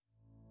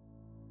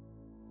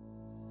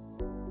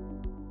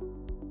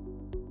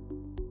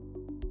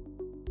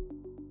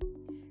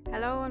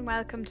Hello and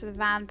welcome to the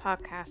VAN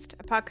podcast,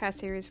 a podcast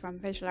series from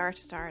Visual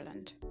Artists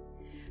Ireland.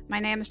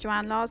 My name is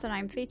Joanne Laws and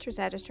I'm features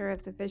editor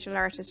of the Visual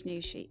Artists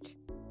news sheet.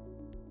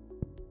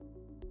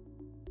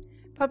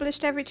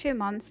 Published every 2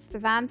 months, the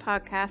VAN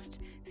podcast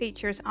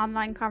features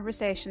online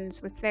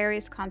conversations with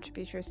various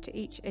contributors to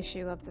each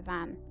issue of the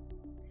VAN.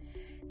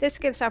 This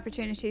gives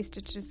opportunities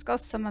to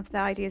discuss some of the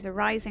ideas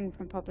arising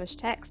from published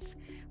texts,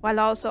 while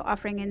also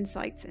offering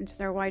insights into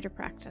their wider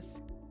practice.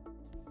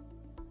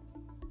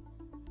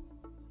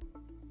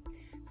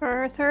 For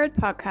our third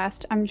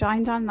podcast, I'm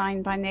joined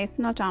online by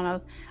Nathan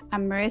O'Donnell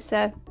and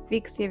Marisa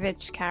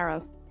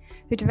Viksievich-Carroll,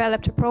 who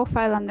developed a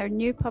profile on their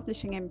new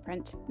publishing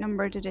imprint,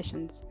 Numbered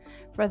Editions,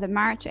 for the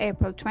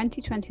March-April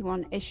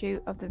 2021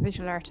 issue of the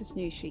Visual Artists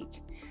news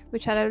sheet,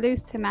 which had a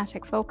loose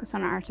thematic focus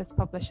on artist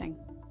publishing.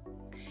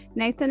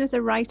 Nathan is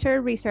a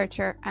writer,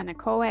 researcher, and a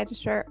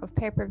co-editor of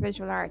Paper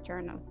Visual Art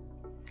Journal.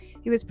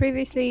 He was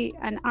previously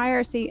an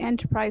IRC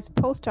Enterprise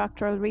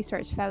Postdoctoral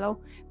Research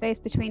Fellow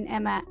based between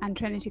Emma and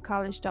Trinity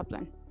College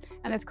Dublin,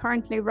 and is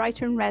currently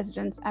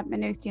writer-in-residence at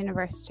Maynooth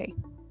University.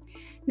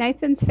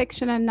 Nathan's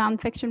fiction and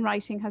non-fiction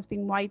writing has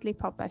been widely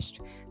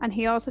published, and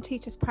he also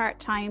teaches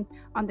part-time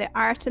on the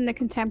Art in the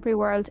Contemporary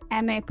World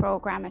MA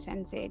programme at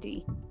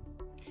NCAD.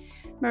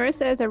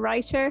 Marisa is a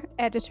writer,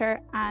 editor,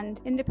 and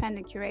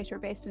independent curator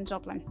based in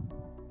Dublin.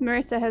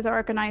 Marisa has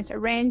organised a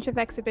range of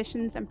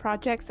exhibitions and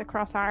projects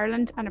across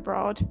Ireland and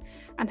abroad,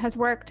 and has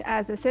worked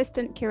as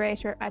assistant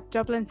curator at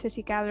Dublin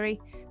City Gallery,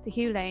 the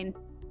Hugh Lane,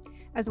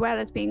 as well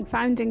as being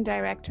founding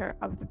director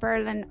of the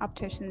Berlin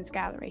Opticians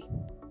Gallery.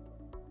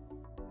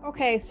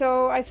 Okay,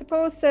 so I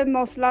suppose the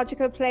most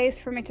logical place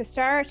for me to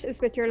start is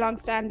with your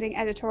long-standing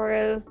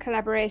editorial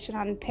collaboration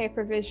on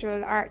Paper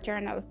Visual Art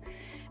Journal,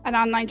 an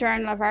online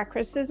journal of art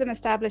criticism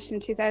established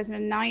in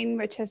 2009,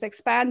 which has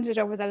expanded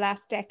over the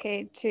last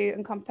decade to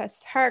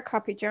encompass hard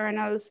copy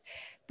journals,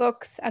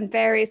 books, and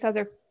various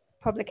other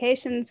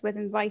publications with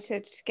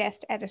invited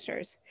guest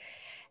editors.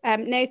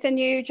 Nathan,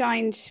 you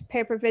joined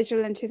Paper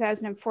Visual in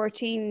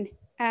 2014.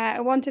 I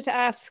wanted to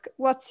ask,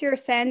 what's your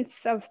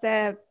sense of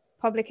the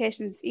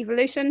publication's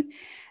evolution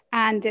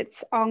and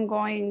its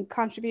ongoing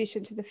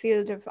contribution to the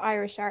field of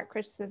Irish art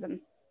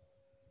criticism?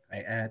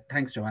 Right,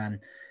 thanks, Joanne.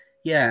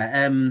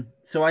 Yeah,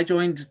 so I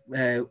joined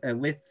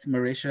with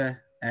Marisa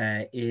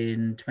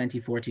in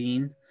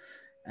 2014.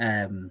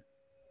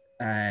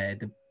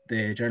 The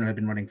journal had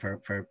been running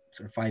for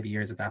sort of 5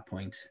 years at that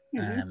point.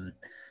 Mm-hmm.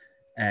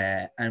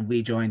 And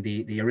we joined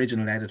the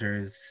original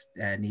editors,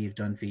 Niamh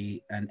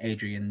Dunphy and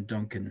Adrian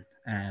Duncan.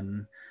 Yeah,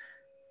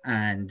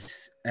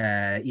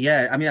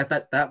 I mean,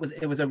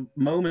 it was a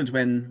moment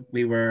when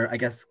we were, I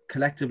guess,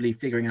 collectively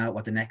figuring out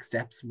what the next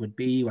steps would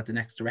be, what the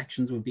next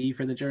directions would be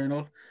for the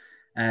journal.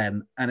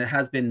 And it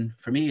has been,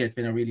 for me, it's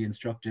been a really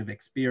instructive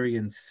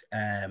experience,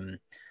 and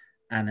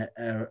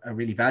a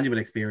really valuable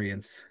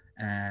experience.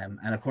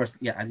 And of course,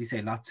 yeah, as you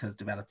say, lots has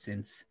developed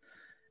since.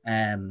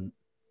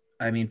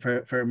 I mean,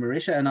 for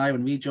Marisa and I,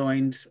 when we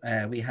joined,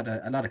 we had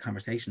a lot of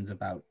conversations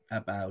about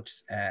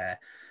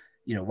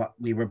you know, what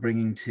we were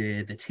bringing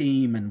to the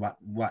team and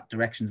what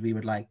directions we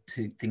would like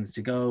things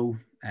to go.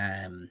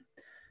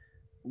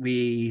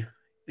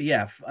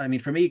 Yeah, I mean,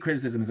 for me,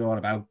 criticism is all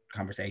about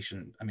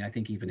conversation. I mean, I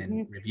think even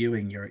in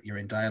reviewing, you're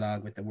in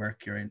dialogue with the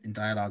work, you're in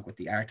dialogue with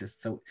the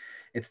artist. So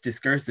it's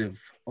discursive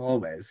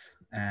always.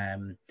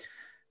 And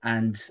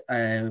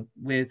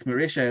with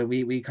Marisa,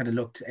 we kind of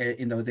looked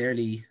in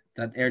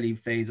that early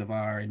phase of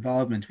our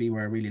involvement, we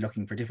were really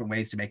looking for different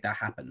ways to make that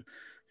happen.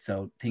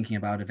 So thinking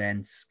about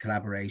events,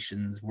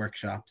 collaborations,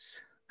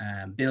 workshops,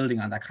 building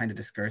on that kind of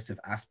discursive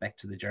aspect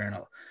to the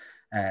journal.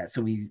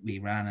 So we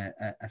ran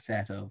a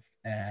set of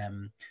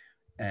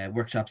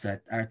workshops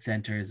at art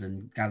centres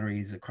and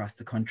galleries across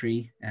the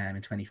country. In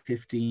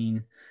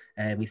 2015,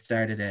 we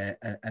started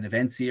an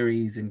event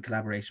series in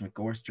collaboration with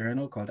Gorse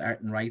Journal called Art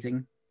and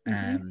Writing.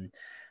 Mm-hmm.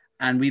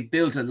 And we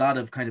built a lot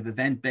of kind of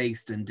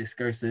event-based and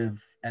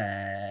discursive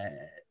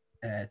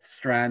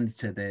strands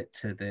to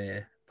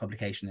the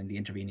publication in the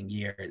intervening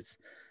years.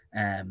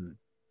 Marisa,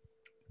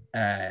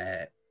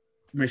 I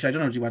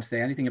don't know, do you want to say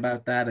anything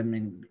about that? I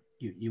mean,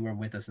 you were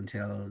with us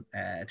until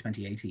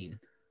 2018.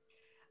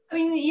 I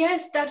mean,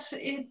 yes, that's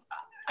it.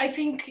 I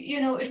think,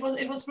 you know, it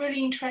was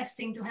really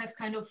interesting to have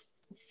kind of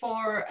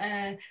four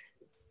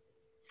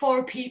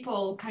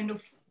people kind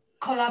of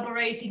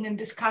collaborating and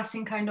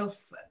discussing kind of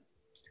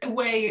a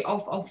way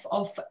of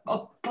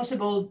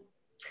possible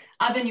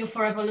avenue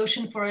for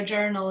evolution for a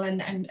journal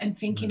and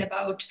thinking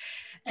about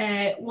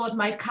what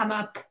might come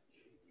up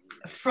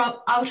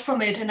out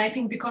from it. And I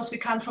think because we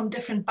come from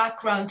different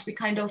backgrounds, we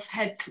kind of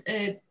had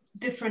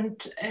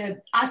different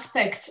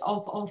aspects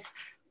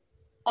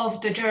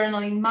of the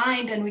journal in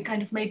mind, and we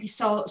kind of maybe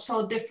saw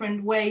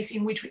different ways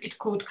in which it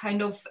could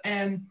kind of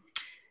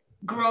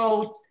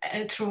grow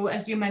through,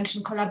 as you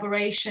mentioned,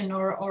 collaboration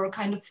or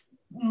kind of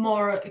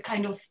more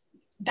kind of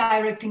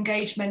direct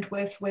engagement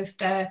with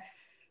the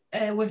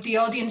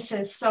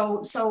audiences.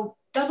 So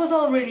that was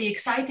all really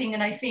exciting,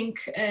 and I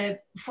think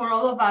for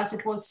all of us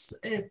it was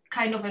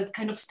kind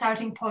of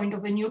starting point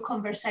of a new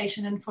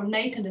conversation. And for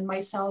Nathan and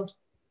myself,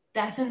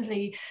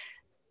 definitely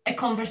a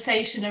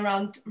conversation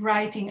around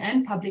writing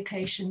and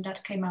publication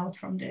that came out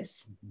from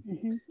this.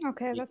 Mm-hmm.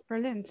 Okay, that's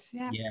brilliant.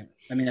 Yeah. Yeah.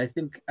 I mean, I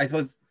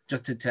suppose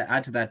just to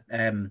add to that,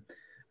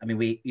 I mean,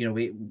 we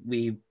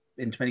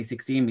in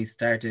 2016 we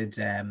started,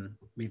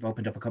 we've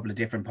opened up a couple of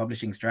different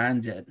publishing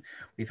strands.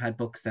 We've had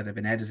books that have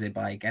been edited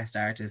by guest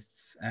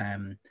artists,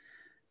 and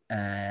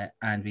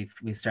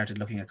we've started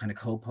looking at kind of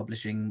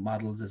co-publishing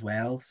models as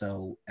well.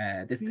 So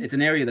it's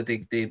an area that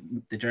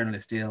the journal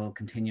is still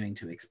continuing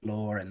to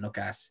explore and look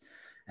at.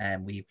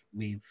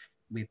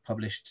 We've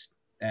published,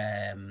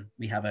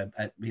 we have a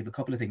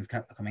couple of things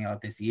coming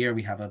out this year.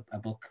 We have a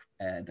book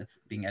that's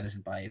being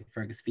edited by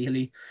Fergus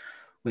Feely,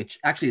 which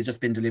actually has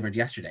just been delivered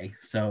yesterday.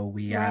 So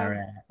we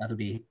are that'll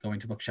be going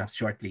to bookshops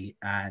shortly.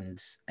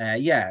 And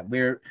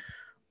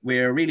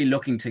we're really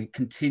looking to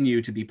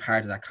continue to be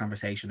part of that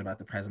conversation about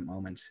the present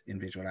moment in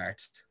visual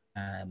art.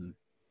 And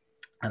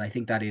I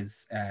think that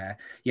is,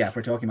 if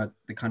we're talking about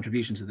the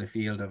contribution to the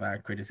field of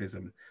art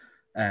criticism,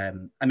 I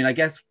mean, I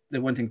guess the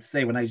one thing to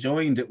say, when I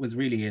joined, it was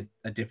really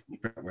a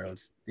different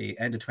world. The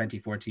end of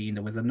 2014,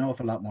 there was an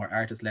awful lot more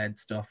artist-led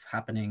stuff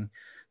happening.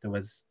 There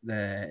was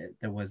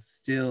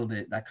still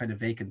that kind of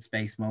vacant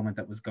space moment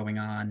that was going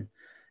on.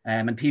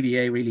 And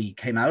PVA really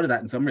came out of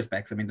that in some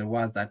respects. I mean, there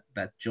was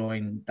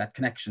that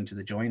connection to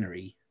the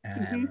joinery.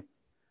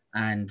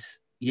 And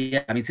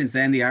yeah, I mean, since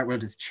then, the art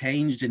world has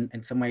changed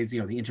in some ways.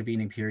 You know, the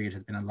intervening period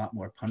has been a lot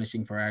more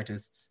punishing for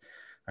artists.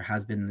 There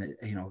has been,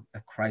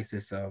 a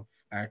crisis of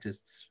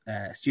artists'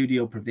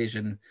 studio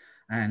provision.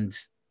 And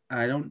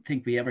I don't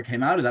think we ever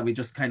came out of that. We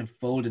just kind of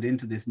folded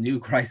into this new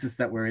crisis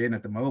that we're in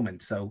at the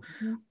moment. So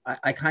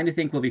I kind of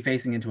think we'll be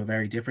facing into a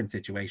very different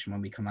situation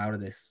when we come out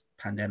of this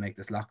pandemic,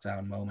 this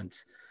lockdown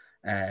moment.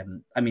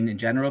 I mean, in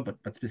general,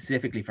 but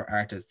specifically for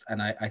artists.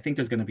 And I think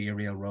there's going to be a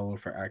real role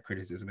for art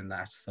criticism in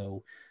that.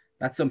 So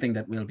that's something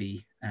that we'll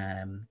be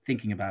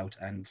thinking about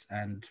and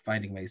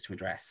finding ways to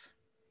address.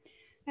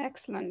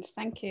 Excellent,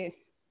 thank you.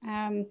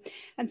 And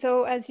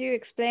so, as you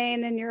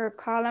explain in your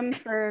column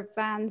for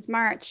Van's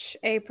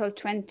March-April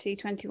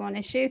 2021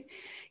 issue,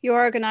 you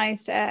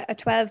organised a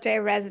 12-day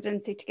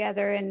residency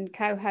together in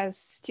Cowhouse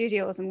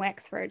Studios in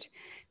Wexford,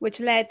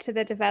 which led to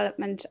the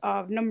development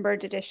of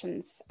Numbered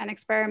Editions, an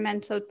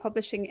experimental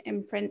publishing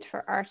imprint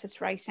for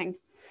artist writing.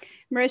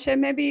 Marisha,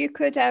 maybe you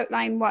could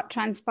outline what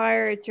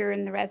transpired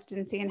during the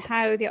residency and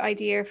how the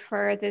idea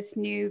for this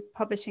new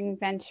publishing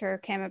venture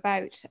came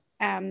about.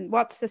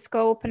 What's the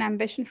scope and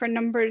ambition for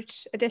Numbered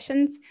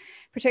Editions,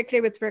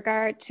 particularly with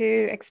regard to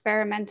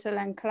experimental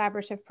and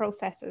collaborative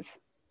processes?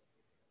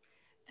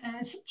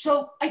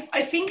 So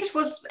I think it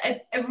was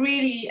a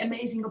really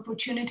amazing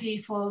opportunity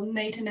for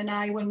Nathan and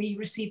I when we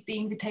received the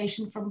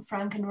invitation from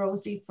Frank and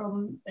Rosie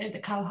from the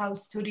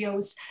Cowhouse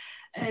Studios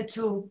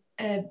to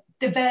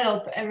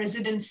develop a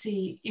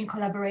residency in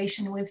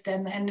collaboration with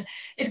them. And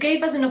it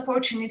gave us an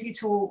opportunity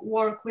to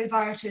work with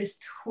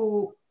artists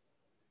who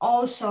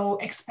also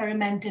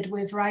experimented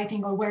with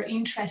writing or were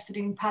interested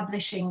in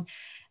publishing.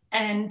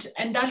 And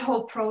that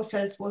whole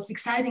process was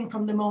exciting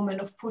from the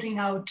moment of putting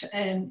out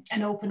an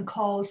open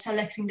call,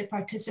 selecting the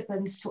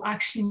participants, to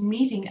actually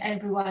meeting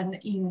everyone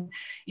in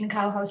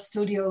Cowhouse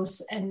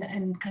Studios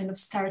and kind of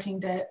starting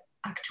the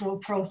actual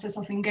process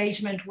of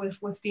engagement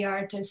with the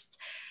artist.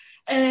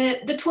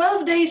 The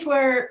 12 days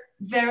were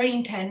very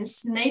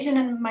intense. Nathan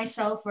and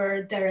myself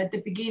were there at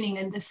the beginning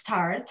and the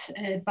start,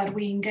 but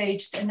we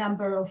engaged a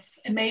number of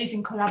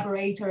amazing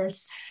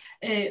collaborators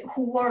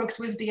who worked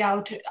with the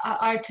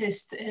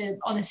artist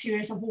on a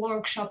series of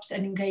workshops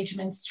and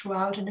engagements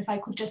throughout. And if I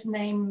could just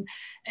name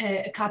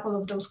a couple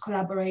of those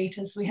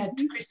collaborators, we had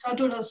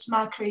Christodoulos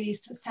Makris,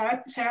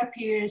 Sarah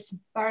Pierce,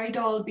 Barry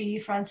Dolby,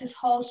 Francis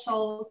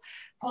Halsall,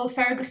 Paul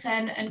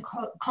Ferguson, and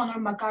Conor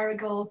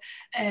McGarrigle,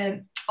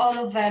 all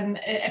of them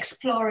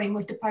exploring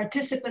with the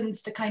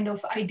participants the kind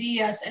of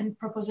ideas and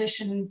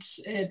propositions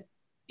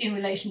in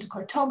relation to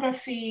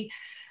cartography,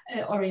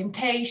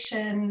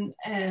 orientation,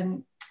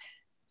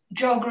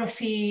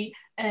 geography,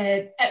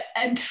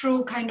 and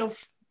through kind of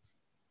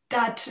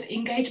that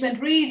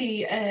engagement,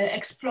 really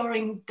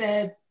exploring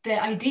the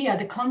idea,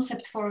 the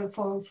concept for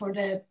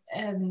the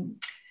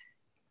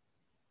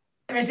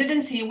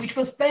residency, which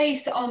was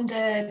based on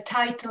the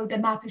title, "The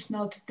Map is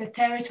Not the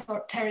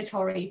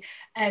Territory."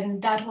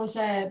 And that was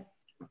a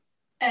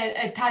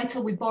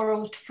title we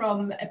borrowed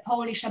from a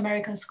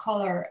Polish-American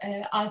scholar,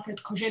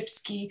 Alfred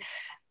Korzybski,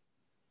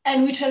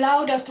 and which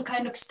allowed us to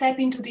kind of step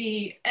into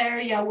the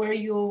area where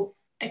you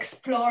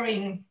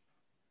exploring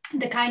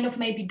the kind of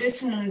maybe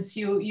dissonance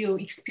you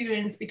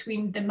experience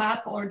between the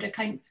map or the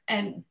kind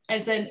and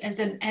as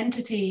an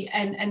entity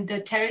and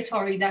the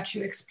territory that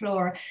you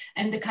explore,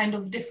 and the kind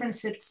of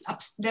differences,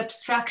 the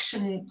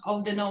abstraction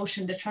of the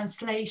notion, the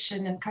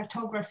translation and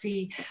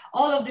cartography,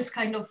 all of these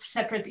kind of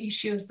separate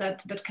issues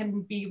that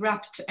can be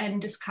wrapped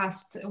and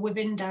discussed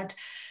within that.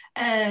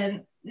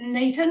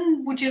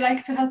 Nathan, would you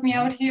like to help me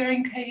out here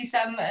in case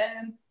I'm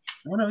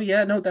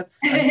that's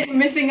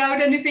missing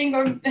out anything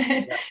or?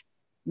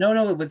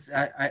 No, it was,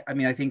 I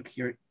mean, I think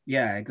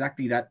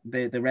exactly that.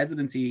 The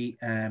residency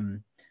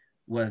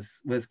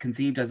was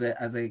conceived as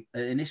a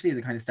initially as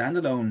a kind of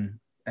standalone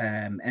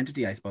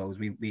entity, I suppose.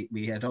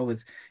 We had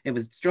always, it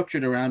was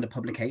structured around a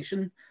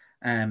publication,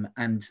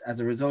 and as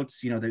a result,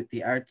 you know,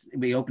 the art,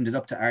 we opened it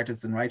up to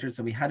artists and writers.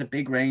 So we had a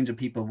big range of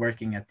people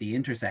working at the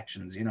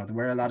intersections. You know, there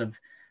were a lot of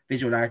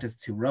visual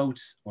artists who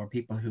wrote, or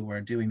people who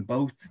were doing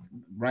both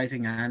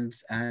writing and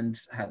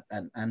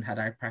had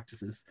art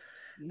practices.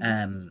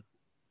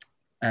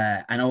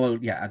 And all,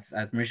 yeah,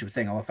 as Marisha was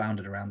saying, all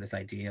founded around this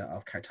idea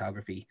of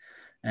cartography.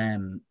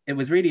 It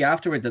was really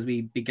afterwards, as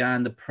we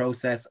began the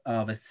process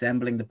of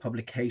assembling the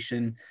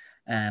publication,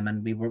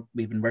 and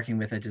we've been working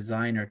with a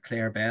designer,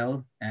 Claire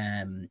Bell,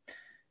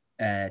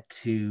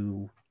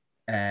 to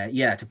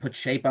put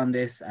shape on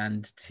this,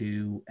 and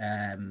to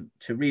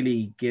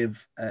really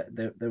give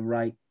the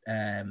right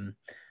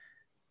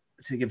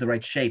to give the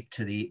right shape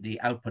to the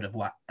output of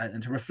what,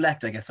 and to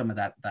reflect, I guess, some of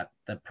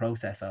the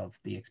process of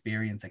the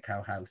experience at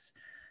Cowhouse.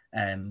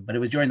 But it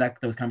was during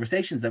those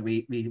conversations that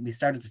we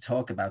started to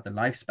talk about the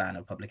lifespan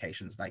of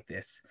publications like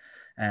this,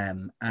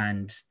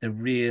 and the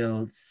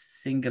real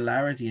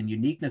singularity and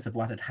uniqueness of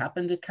what had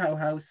happened at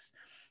Cowhouse,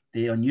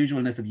 the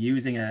unusualness of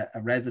using a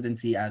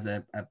residency as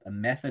a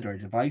method or a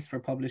device for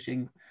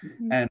publishing.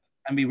 And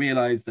we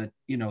realized that,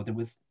 you know, there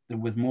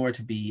was more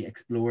to be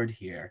explored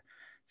here.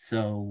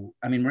 So,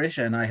 I mean,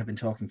 Marisha and I have been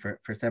talking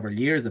for several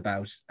years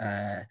about,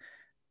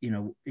 you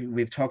know,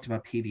 we've talked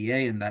about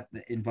PVA and that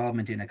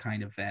involvement in a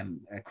kind of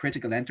a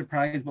critical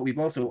enterprise, but we've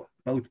also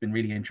both been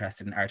really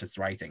interested in artists'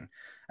 writing,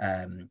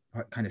 kind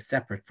of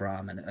separate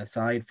from and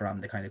aside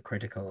from the kind of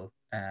critical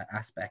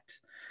aspect.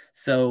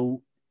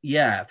 So,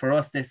 yeah, for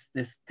us, this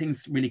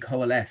things really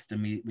coalesced,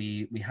 and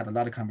we had a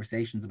lot of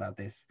conversations about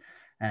this,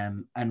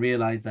 and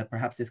realized that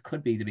perhaps this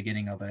could be the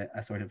beginning of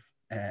a sort of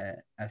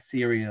a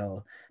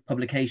serial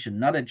publication,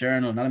 not a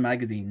journal, not a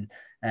magazine,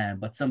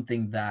 but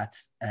something that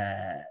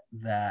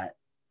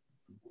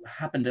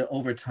happened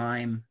over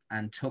time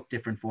and took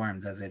different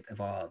forms as it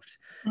evolved.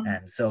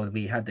 So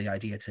we had the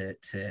idea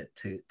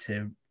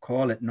to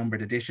call it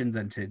Numbered Editions,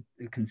 and to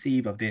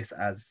conceive of this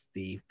as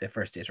the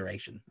first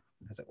iteration,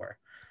 as it were.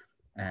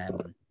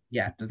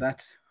 Yeah, does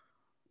that?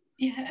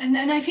 Yeah, and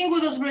I think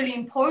what was really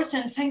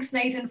important, thanks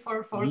Nathan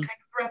for kind of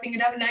wrapping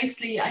it up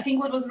nicely. I think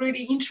what was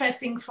really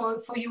interesting for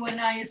you and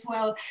I as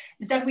well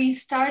is that we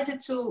started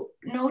to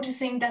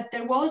noticing that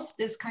there was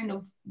this kind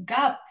of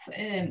gap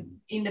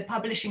in the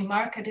publishing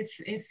market,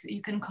 if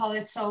you can call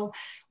it so,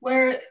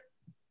 where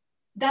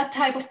that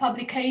type of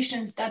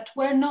publications that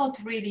were not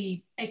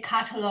really a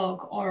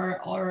catalog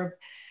or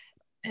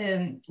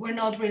were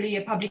not really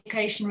a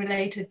publication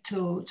related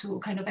to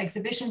kind of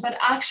exhibition, but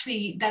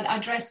actually that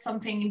addressed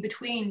something in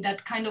between,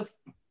 that kind of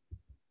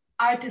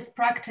artist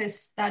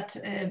practice that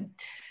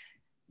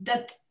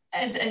that,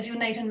 as you,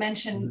 Nathan,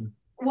 mentioned,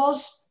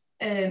 was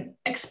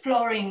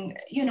exploring,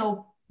 you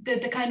know,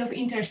 the kind of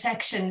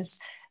intersections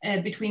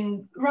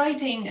between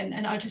writing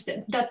and artists,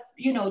 that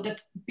you know,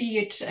 that be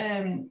it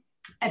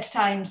at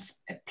times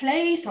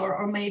plays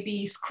or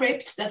maybe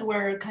scripts that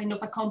were kind of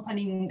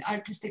accompanying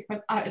artistic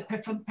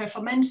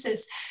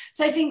performances.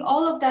 So I think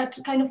all of that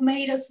kind of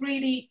made us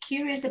really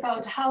curious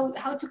about how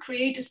to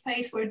create a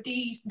space where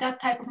that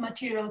type of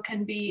material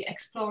can be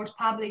explored,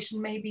 published,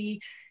 and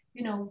maybe,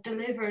 you know,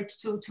 delivered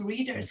to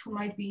readers who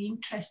might be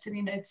interested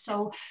in it.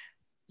 So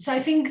I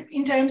think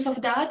in terms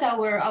of that,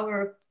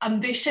 our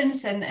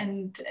ambitions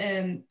and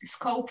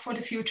scope for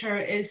the future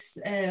is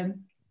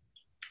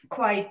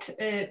quite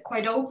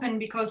open,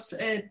 because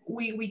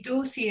we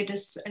do see it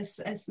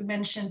as we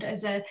mentioned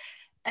as a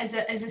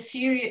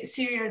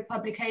serial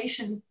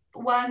publication,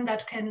 one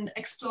that can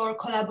explore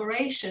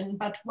collaboration,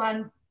 but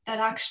one that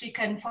actually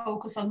can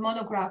focus on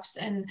monographs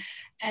and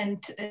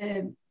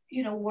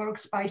you know,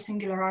 works by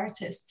singular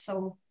artists.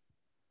 So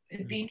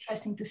it'd be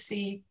interesting to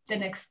see the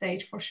next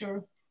stage for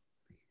sure.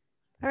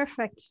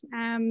 Perfect.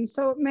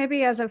 So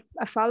maybe as a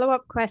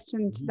follow-up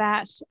question to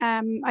that,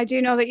 I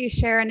do know that you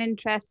share an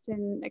interest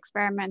in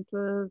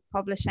experimental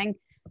publishing,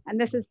 and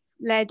this has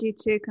led you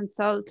to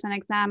consult and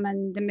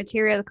examine the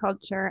material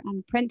culture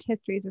and print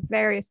histories of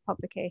various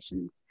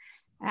publications,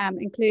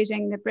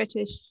 including the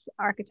British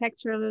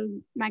architectural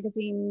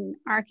magazine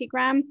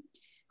Archigram.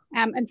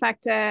 In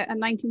fact, a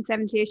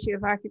 1970 issue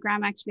of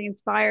Archigram actually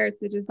inspired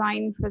the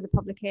design for the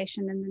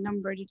publication in the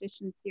numbered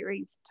edition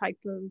series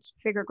titled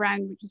Figure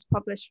Ground, which was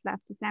published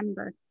last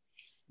December.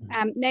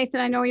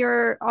 Nathan, I know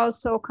you're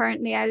also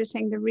currently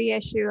editing the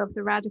reissue of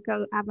the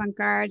radical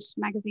avant-garde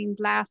magazine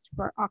Blast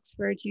for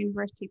Oxford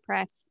University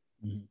Press.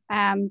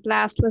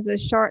 Blast was a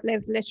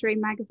short-lived literary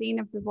magazine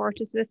of the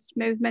Vorticist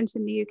movement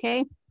in the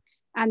UK.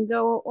 And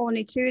though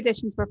only 2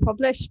 editions were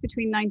published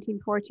between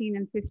 1914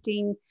 and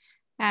 15,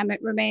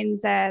 it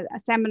remains a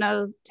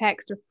seminal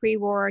text of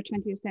pre-war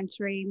 20th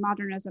century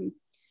modernism.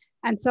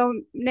 And so,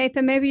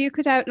 Nathan, maybe you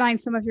could outline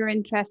some of your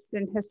interests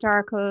in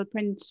historical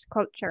print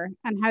culture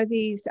and how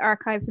these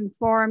archives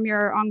inform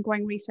your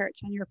ongoing research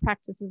and your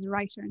practice as a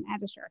writer and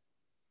editor.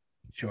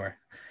 Sure.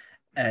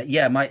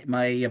 Yeah,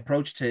 my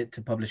approach to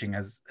publishing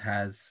has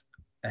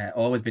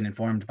always been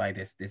informed by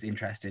this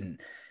interest in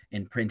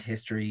print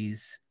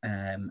histories,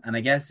 and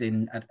I guess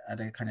at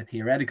a kind of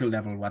theoretical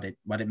level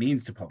what it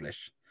means to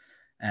publish.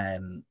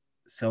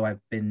 So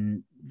I've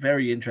been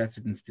very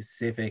interested in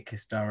specific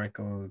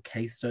historical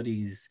case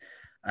studies.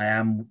 I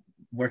am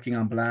working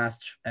on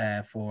Blast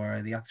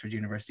for the Oxford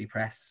University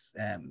Press,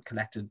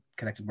 collected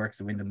works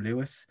of Wyndham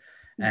Lewis.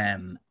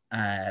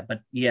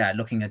 But yeah,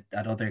 looking at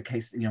other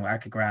cases,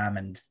 Archigram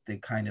and the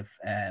kind of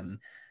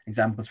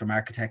examples from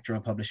architectural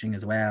publishing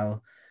as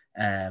well,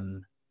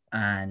 and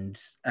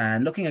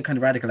looking at kind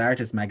of radical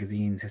artist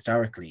magazines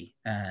historically.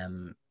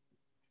 For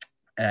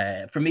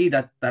me,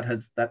 that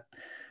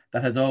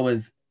has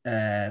always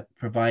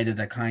provided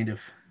a kind of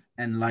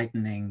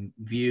enlightening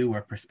view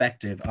or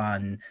perspective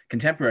on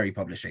contemporary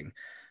publishing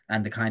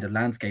and the kind of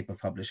landscape of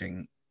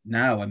publishing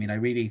now. I mean, I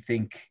really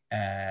think,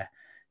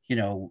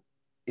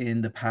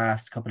 in the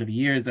past couple of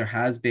years, there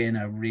has been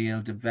a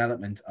real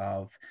development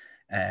of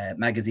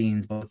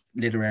magazines, both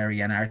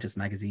literary and artist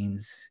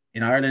magazines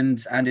in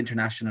Ireland and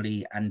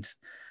internationally. And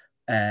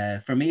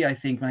for me, I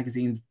think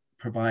magazines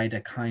provide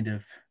a kind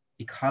of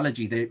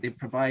ecology. They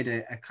provide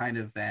a kind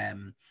of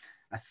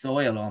a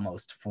soil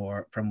almost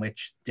from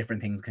which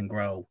different things can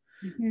grow.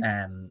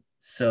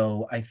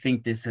 So I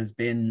think this has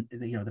been,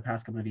 the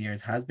past couple of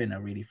years has been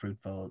a really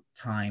fruitful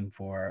time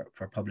for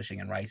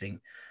publishing and writing.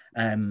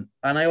 And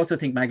I also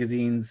think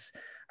magazines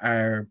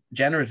are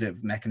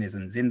generative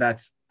mechanisms in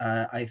that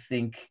I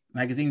think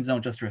magazines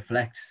don't just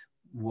reflect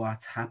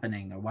what's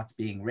happening or what's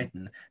being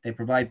written. They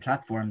provide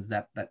platforms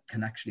that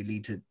can actually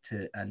lead to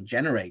and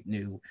generate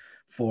new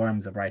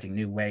forms of writing,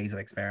 new ways of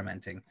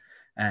experimenting.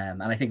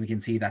 And I think we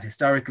can see that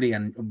historically,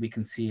 and we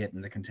can see it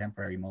in the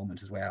contemporary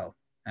moment as well.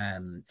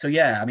 So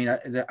yeah, I mean,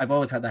 I've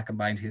always had that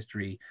combined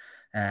history.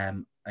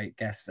 I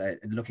guess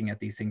looking at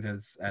these things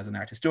as an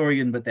art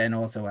historian, but then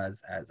also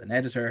as an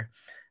editor,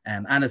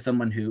 and as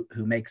someone who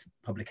makes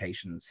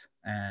publications,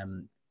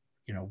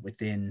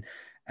 within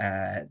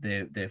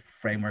the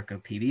framework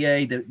of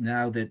PBA.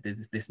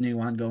 This new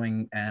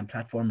ongoing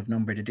platform of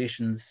numbered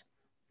editions.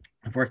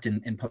 I've worked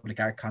in public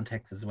art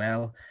contexts as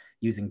well,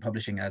 using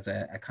publishing as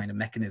a kind of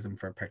mechanism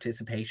for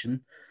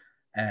participation.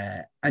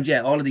 And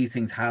yeah, all of these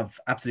things have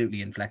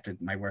absolutely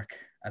inflected my work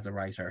as a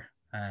writer.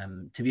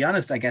 To be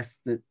honest, I guess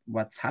that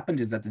what's happened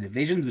is that the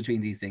divisions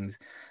between these things,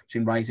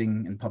 between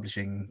writing and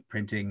publishing,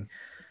 printing,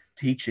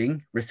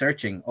 teaching,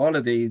 researching, all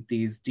of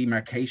these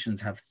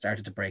demarcations have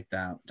started to break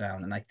down.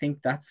 And I think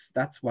that's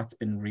what's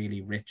been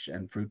really rich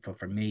and fruitful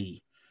for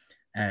me.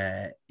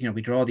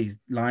 We draw these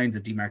lines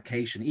of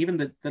demarcation, even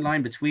the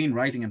line between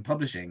writing and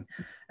publishing.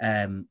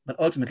 But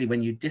ultimately,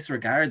 when you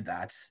disregard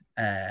that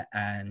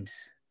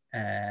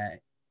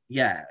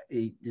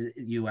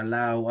you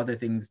allow other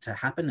things to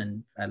happen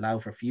and allow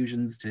for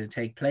fusions to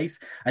take place,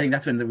 I think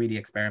that's when the really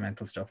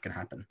experimental stuff can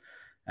happen.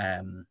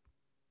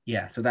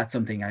 So that's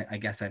something I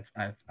guess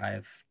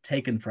I've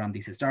taken from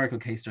these historical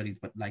case studies,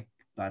 but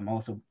I'm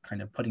also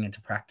kind of putting into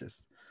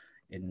practice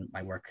in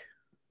my work.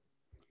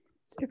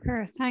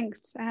 Super,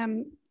 thanks.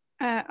 On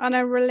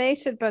a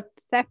related but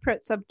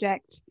separate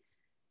subject,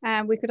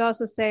 we could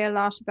also say a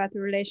lot about the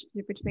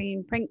relationship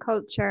between print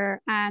culture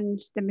and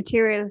the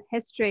material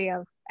history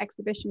of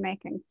exhibition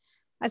making.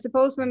 I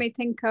suppose when we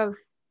think of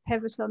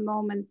pivotal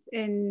moments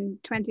in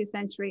 20th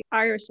century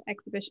Irish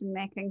exhibition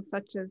making,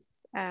 such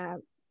as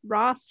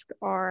ROSC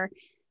or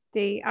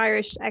the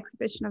Irish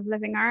Exhibition of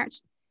Living Art,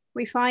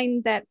 we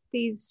find that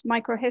these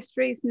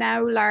microhistories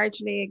now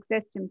largely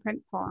exist in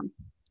print form,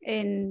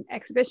 in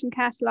exhibition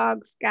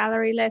catalogues,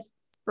 gallery lists,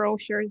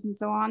 brochures, and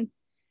so on.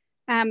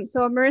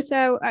 So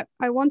Marisa,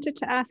 I wanted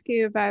to ask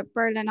you about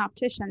Berlin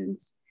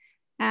Opticians.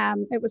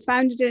 It was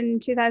founded in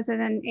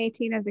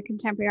 2018 as a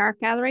contemporary art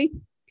gallery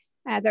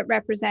that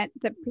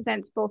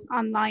presents both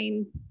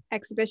online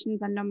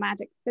exhibitions and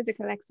nomadic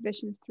physical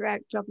exhibitions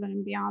throughout Dublin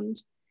and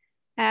beyond.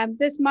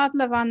 This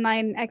model of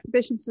online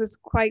exhibitions was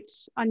quite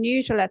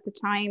unusual at the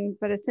time,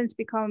 but has since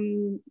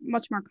become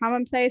much more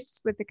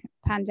commonplace with the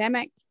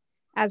pandemic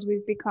as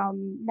we've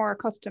become more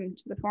accustomed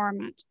to the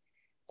format.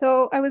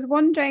 So I was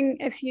wondering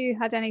if you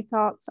had any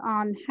thoughts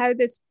on how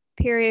this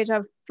period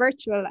of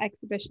virtual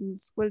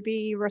exhibitions will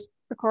be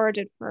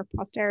recorded for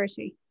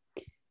posterity.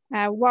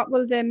 What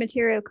will the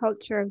material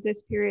culture of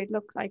this period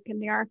look like in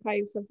the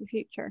archives of the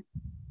future?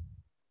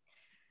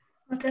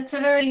 Well, that's a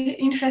very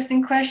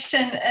interesting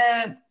question.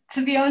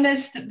 To be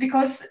honest,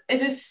 because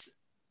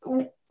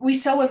we're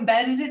so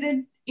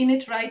embedded in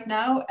it right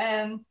now.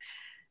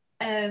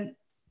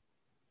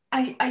 I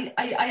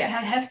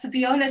have to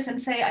be honest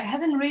and say I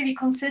haven't really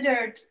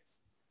considered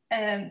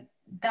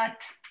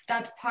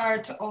that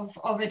part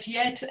of it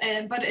yet,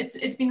 but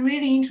it's been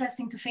really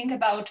interesting to think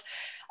about.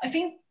 I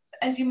think,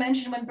 as you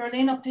mentioned, when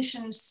Berlin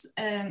Opticians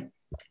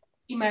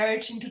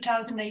emerged in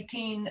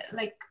 2018,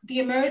 like the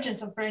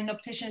emergence of Berlin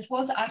Opticians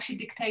was actually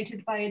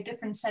dictated by a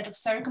different set of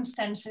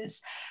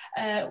circumstances.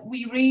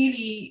 We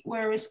really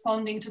were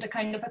responding to the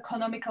kind of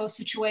economical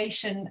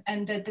situation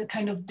and the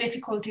kind of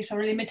difficulties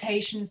or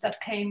limitations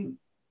that came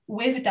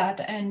with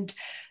that, and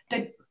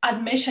the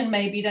admission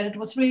maybe that it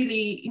was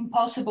really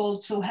impossible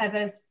to have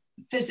a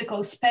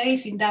physical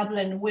space in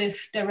Dublin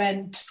with the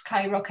rent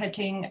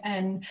skyrocketing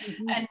and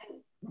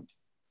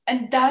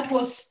that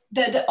was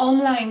the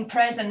online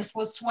presence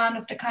was one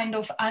of the kind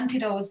of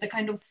antidotes, the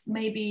kind of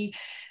maybe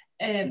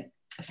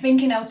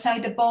thinking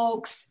outside the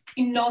box,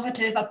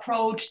 innovative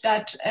approach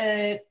that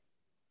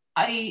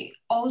I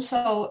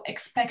also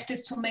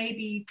expected to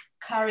maybe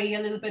carry a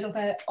little bit of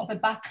a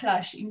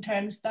backlash in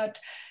terms that,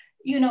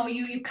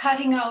 you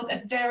cutting out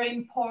a very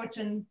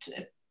important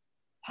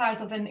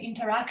part of an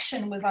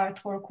interaction with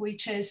artwork,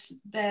 which is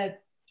the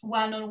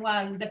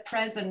one-on-one, the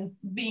present,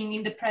 being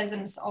in the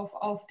presence of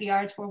the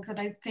artwork, that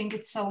I think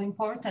it's so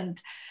important.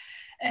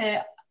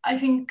 I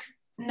think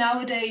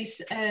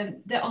nowadays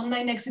the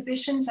online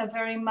exhibitions are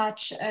very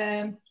much,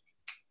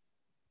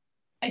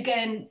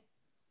 again,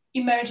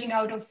 emerging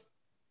out of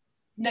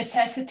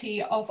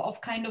necessity of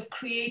kind of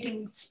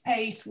creating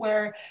space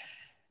where,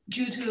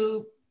 due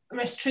to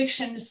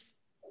restrictions,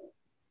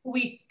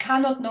 we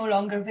cannot no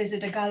longer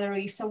visit a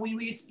gallery. So we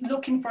were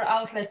looking for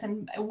outlets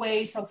and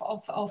ways of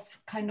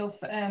kind of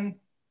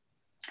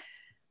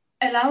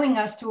allowing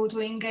us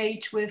to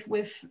engage with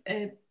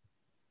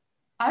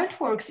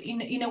artworks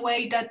in a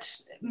way that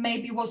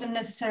maybe wasn't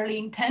necessarily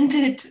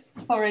intended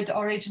for it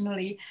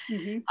originally.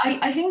 Mm-hmm.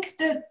 I think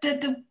that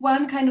the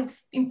one kind of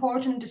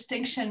important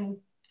distinction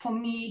for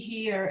me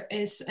here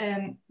is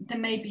the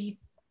maybe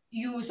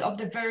use of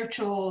the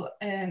virtual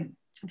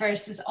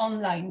versus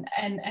online,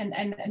 and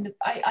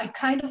I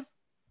kind of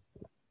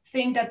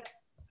think that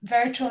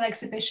virtual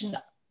exhibition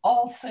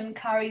often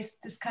carries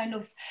this kind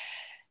of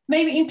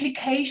maybe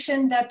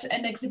implication that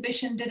an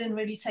exhibition didn't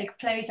really take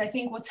place. I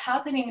think what's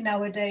happening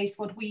nowadays,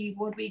 what we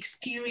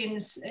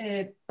experience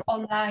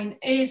online,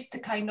 is the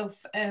kind of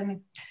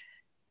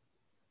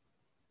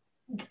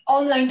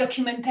online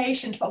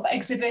documentation of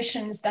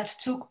exhibitions that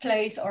took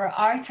place or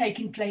are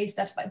taking place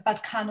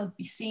but cannot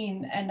be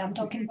seen. And I'm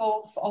talking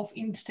both of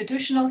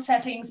institutional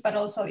settings, but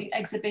also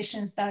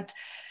exhibitions that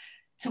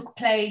took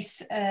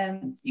place,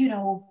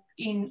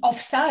 in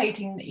offsite,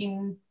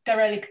 in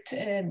derelict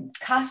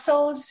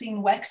castles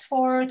in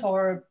Wexford,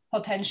 or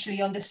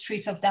potentially on the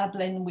streets of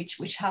Dublin,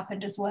 which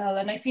happened as well.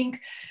 And I think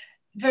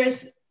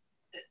there's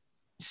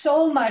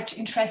so much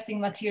interesting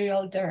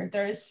material there.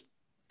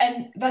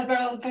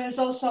 But there's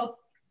also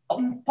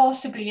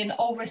possibly an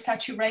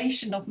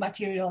oversaturation of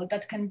material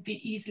that can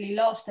be easily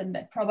lost, and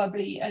that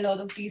probably a lot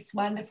of these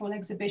wonderful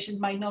exhibitions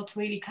might not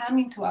really come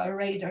into our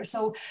radar.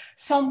 So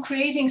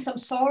creating some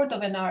sort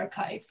of an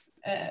archive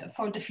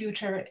for the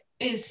future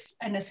is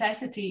a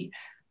necessity.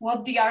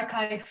 What the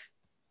archive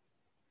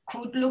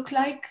could look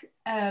like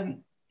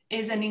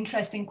is an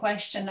interesting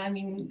question. I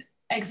mean,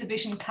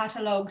 exhibition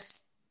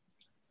catalogs,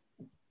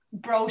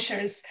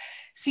 brochures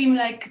seem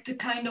like the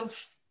kind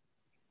of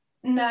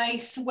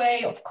nice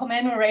way of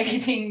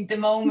commemorating the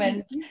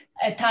moment,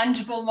 a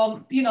tangible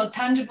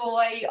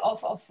way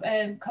of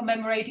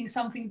commemorating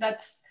something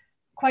that's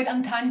quite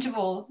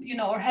untangible,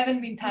 or haven't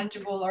been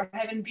tangible, or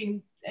haven't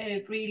been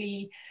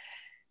really,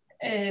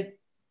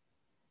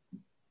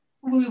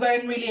 we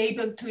weren't really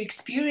able to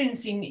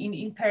experience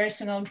in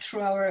person or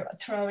through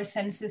our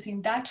senses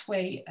in that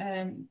way.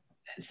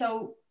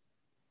 So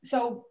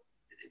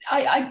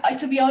I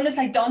to be honest,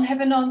 I don't have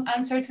an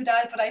answer to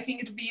that, but I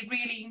think it would be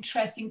really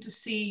interesting to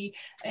see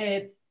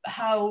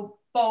how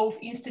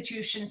both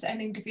institutions and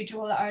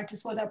individual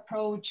artists, what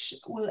approach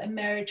will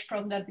emerge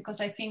from that, because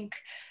I think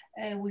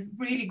we're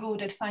really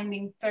good at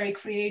finding very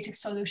creative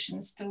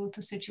solutions to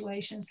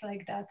situations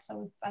like that.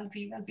 So I'll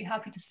be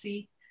happy to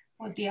see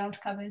what the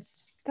outcome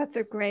is. That's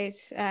a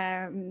great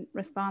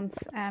response.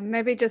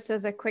 Maybe just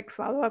as a quick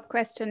follow-up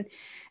question,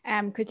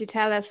 could you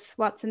tell us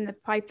what's in the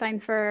pipeline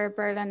for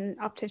Berlin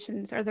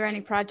Opticians? Are there any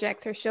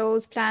projects or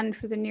shows planned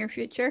for the near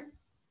future?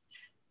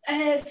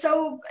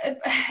 So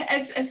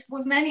as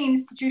with many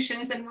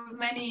institutions and with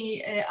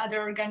many other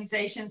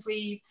organizations,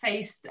 we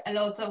faced a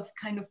lot of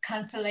kind of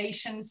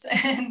cancellations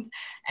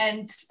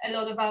and a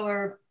lot of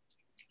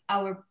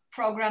our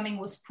programming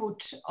was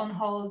put on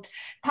hold,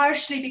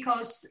 partially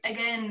because,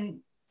 again,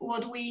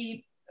 what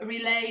we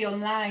relay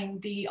online,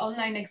 the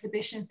online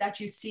exhibitions that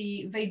you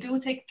see, they do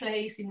take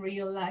place in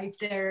real life.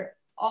 They're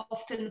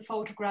often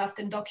photographed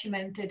and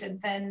documented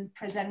and then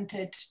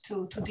presented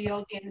to the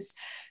audience.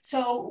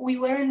 So we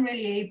weren't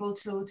really able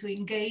to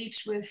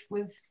engage with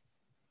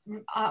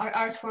our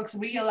artworks,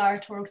 real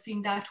artworks,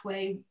 in that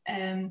way.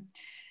 And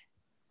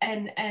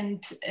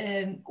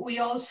we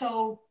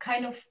also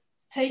kind of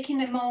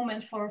taking a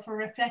moment for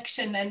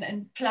reflection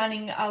and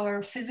planning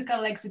our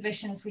physical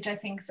exhibitions, which I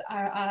think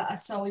are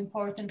so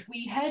important.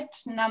 We had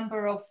a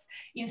number of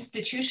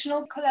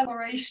institutional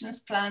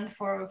collaborations planned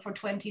for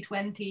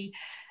 2020,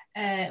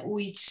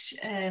 which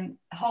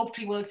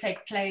hopefully will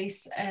take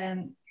place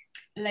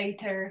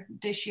later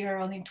this year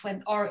or in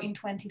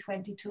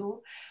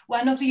 2022.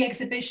 One of the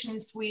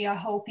exhibitions we are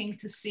hoping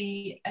to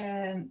see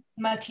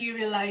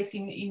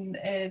materializing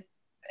in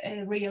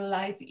real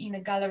life in a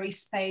gallery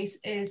space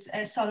is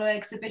a solo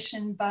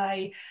exhibition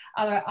by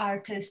our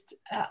artist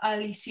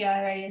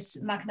Alicia Reyes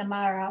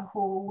McNamara,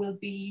 who will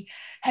be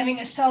having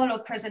a solo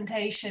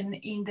presentation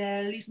in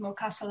the Lismore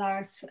Castle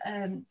Arts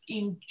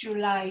in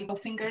July. So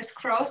fingers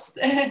crossed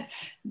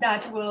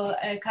that will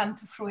come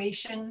to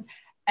fruition.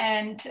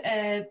 And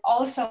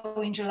also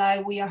in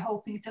July, we are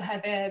hoping to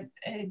have a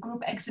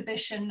group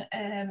exhibition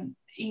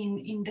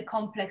in the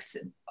complex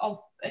of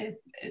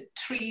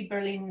 3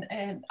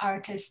 Berlin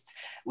artists,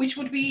 which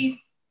would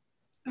be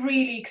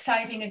really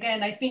exciting.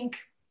 Again, I think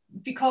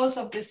because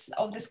of this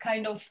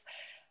kind of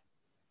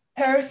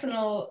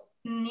personal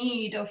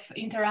need of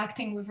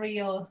interacting with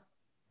real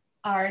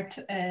art,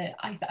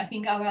 I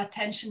think our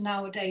attention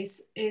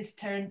nowadays is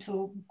turned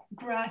to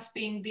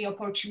grasping the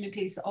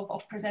opportunities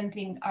of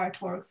presenting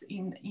artworks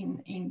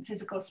in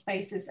physical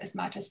spaces as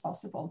much as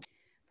possible.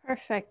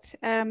 Perfect.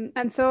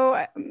 And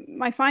so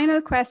my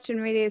final question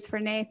really is for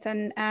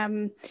Nathan.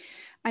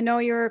 I know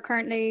you're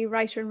currently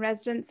writer in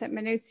residence at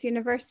Maynooth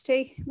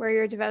University, where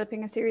you're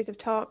developing a series of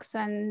talks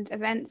and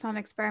events on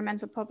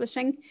experimental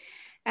publishing.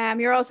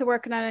 You're also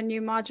working on a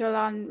new module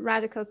on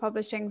radical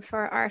publishing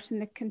for Art in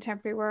the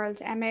Contemporary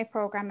World MA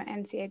programme at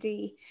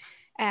NCAD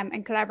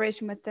in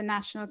collaboration with the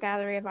National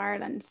Gallery of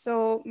Ireland.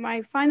 So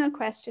my final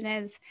question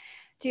is,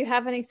 do you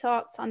have any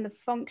thoughts on the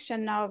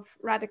function of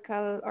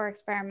radical or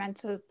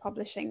experimental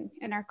publishing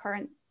in our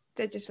current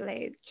digital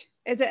age?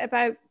 Is it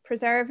about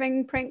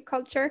preserving print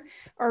culture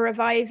or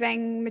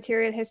reviving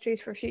material histories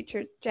for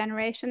future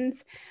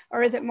generations?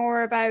 Or is it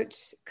more about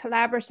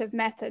collaborative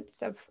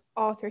methods of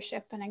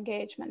authorship and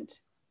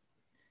engagement?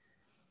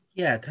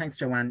 Yeah, thanks,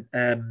 Joanne.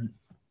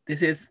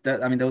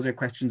 Those are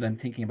questions I'm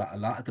thinking about a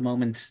lot at the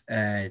moment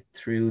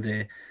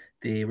through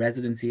the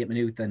residency at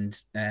Maynooth,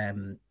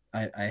 and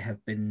I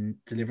have been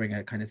delivering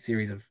a kind of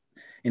series of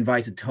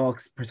invited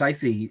talks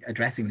precisely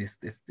addressing this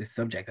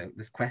subject,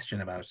 this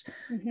question about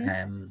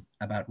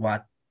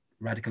what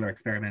radical or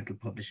experimental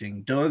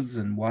publishing does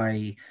and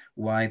why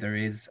there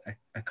is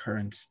a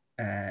current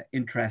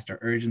interest or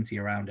urgency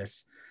around it.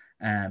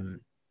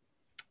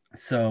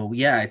 So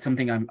yeah, it's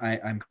something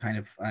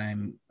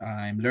I'm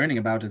learning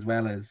about as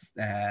well as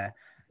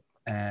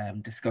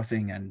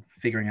discussing and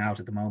figuring out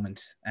at the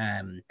moment.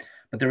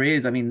 But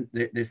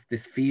there's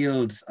this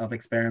field of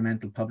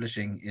experimental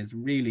publishing is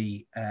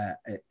really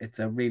it's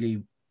a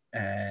really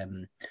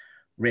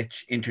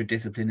rich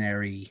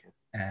interdisciplinary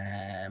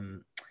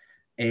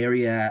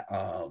area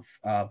of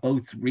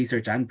both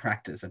research and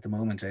practice at the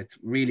moment. It's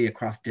really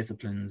across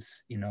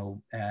disciplines,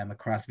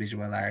 across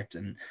visual art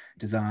and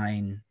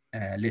design,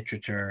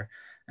 literature,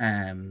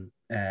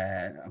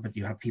 but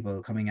you have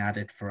people coming at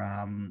it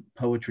from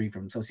poetry,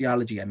 from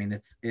sociology. I mean,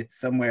 it's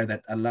somewhere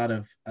that a lot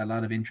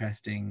of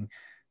interesting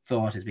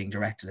thought is being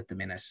directed at the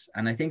minute,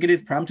 and I think it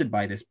is prompted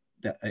by this.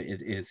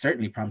 It is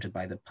certainly prompted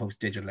by the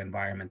post-digital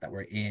environment that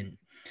we're in.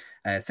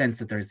 A sense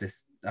that there's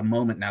a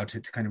moment now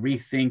to kind of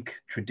rethink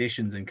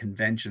traditions and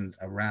conventions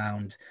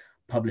around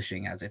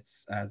publishing as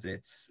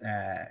it's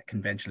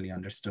conventionally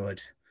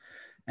understood.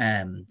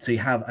 So you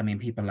have,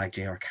 people like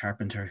J.R.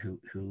 Carpenter,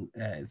 who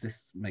is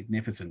this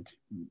magnificent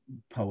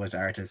poet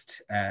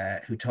artist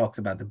who talks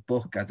about the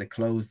book as a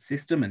closed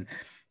system, and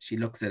she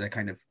looks at a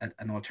kind of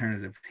an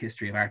alternative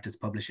history of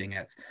artist publishing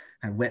as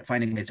kind of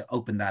finding ways to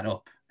open that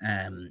up.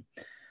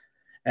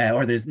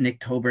 Or there's Nick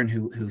Toburn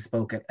who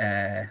spoke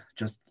at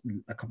just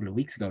a couple of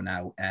weeks ago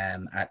now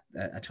at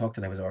a talk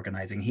that I was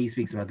organizing. He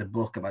speaks about the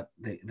book, about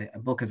a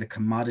book as a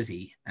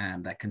commodity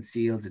that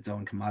conceals its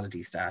own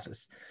commodity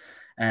status.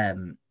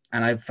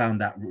 And I've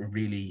found that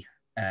really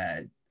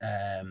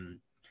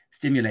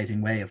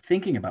stimulating way of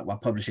thinking about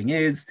what publishing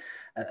is,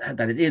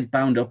 that it is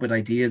bound up with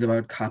ideas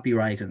about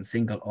copyright and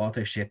single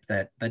authorship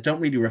that don't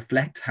really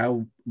reflect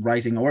how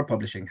writing or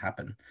publishing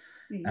happen.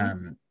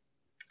 Mm-hmm.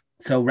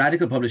 So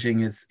radical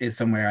publishing is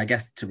somewhere, I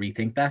guess, to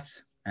rethink that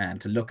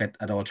and to look at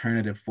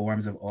alternative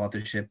forms of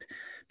authorship,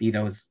 be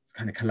those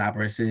kind of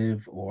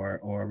collaborative or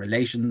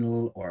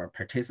relational or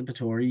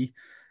participatory.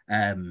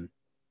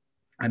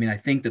 I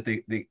think that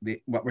the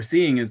what we're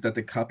seeing is that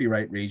the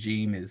copyright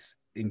regime is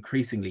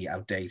increasingly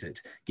outdated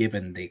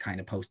given the kind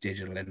of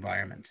post-digital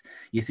environment.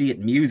 You see it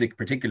in music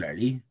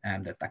particularly,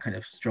 and that kind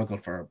of struggle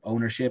for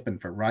ownership and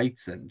for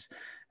rights, and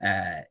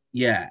and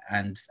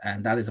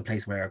that is a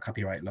place where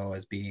copyright law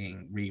is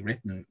being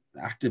rewritten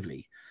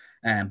actively.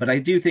 But I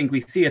do think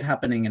we see it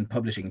happening in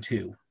publishing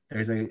too.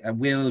 There's a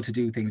will to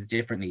do things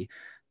differently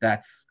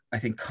that's, I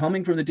think,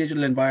 coming from the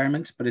digital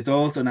environment, but it's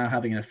also now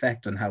having an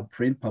effect on how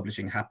print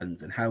publishing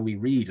happens and how we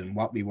read and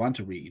what we want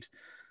to read.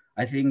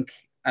 I think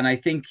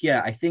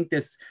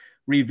this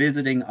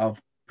revisiting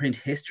of print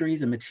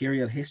histories and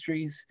material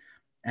histories,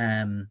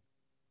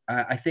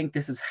 I think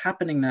this is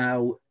happening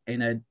now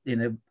in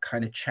a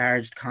kind of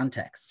charged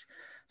context.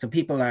 So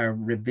people are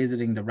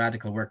revisiting the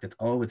radical work that's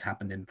always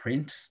happened in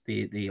print,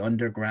 the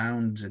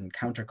underground and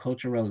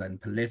countercultural and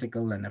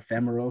political and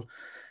ephemeral.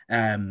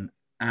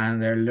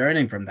 And they're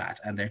learning from that,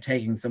 and they're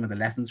taking some of the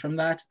lessons from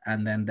that,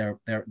 and then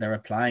they're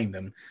applying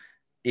them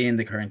in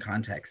the current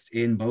context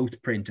in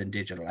both print and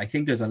digital. I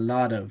think there's a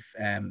lot of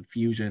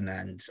fusion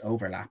and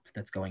overlap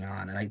that's going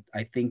on, and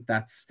I think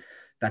that's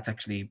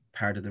actually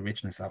part of the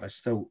richness of it.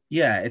 So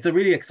yeah, it's a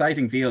really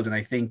exciting field, and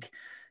I think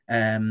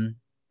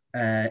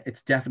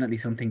it's definitely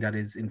something that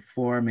is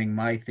informing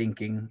my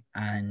thinking,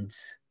 and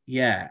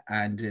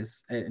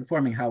is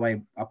informing how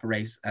I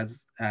operate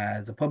as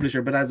a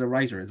publisher, but as a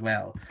writer as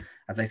well.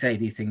 As I say,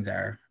 these things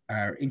are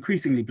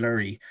increasingly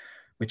blurry,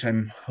 which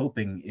I'm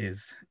hoping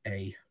is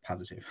a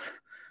positive.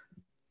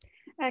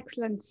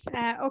 Excellent.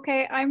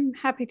 Okay, I'm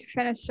happy to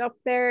finish up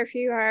there if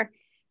you are.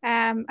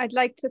 I'd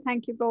like to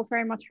thank you both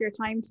very much for your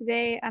time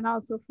today, and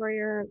also for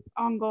your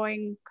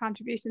ongoing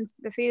contributions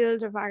to the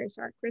field of Irish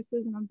art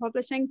criticism and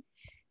publishing,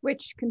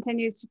 which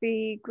continues to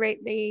be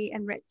greatly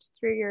enriched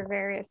through your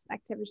various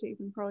activities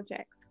and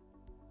projects.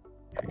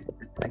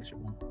 Thanks,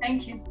 Siobhan.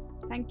 Thank you.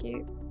 Thank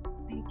you.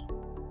 Thank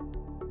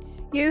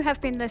you. You have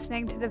been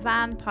listening to the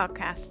VAN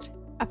podcast,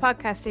 a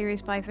podcast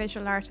series by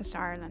Visual Artists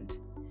Ireland.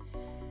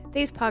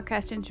 These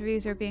podcast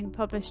interviews are being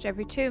published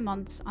every 2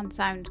 months on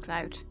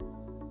SoundCloud.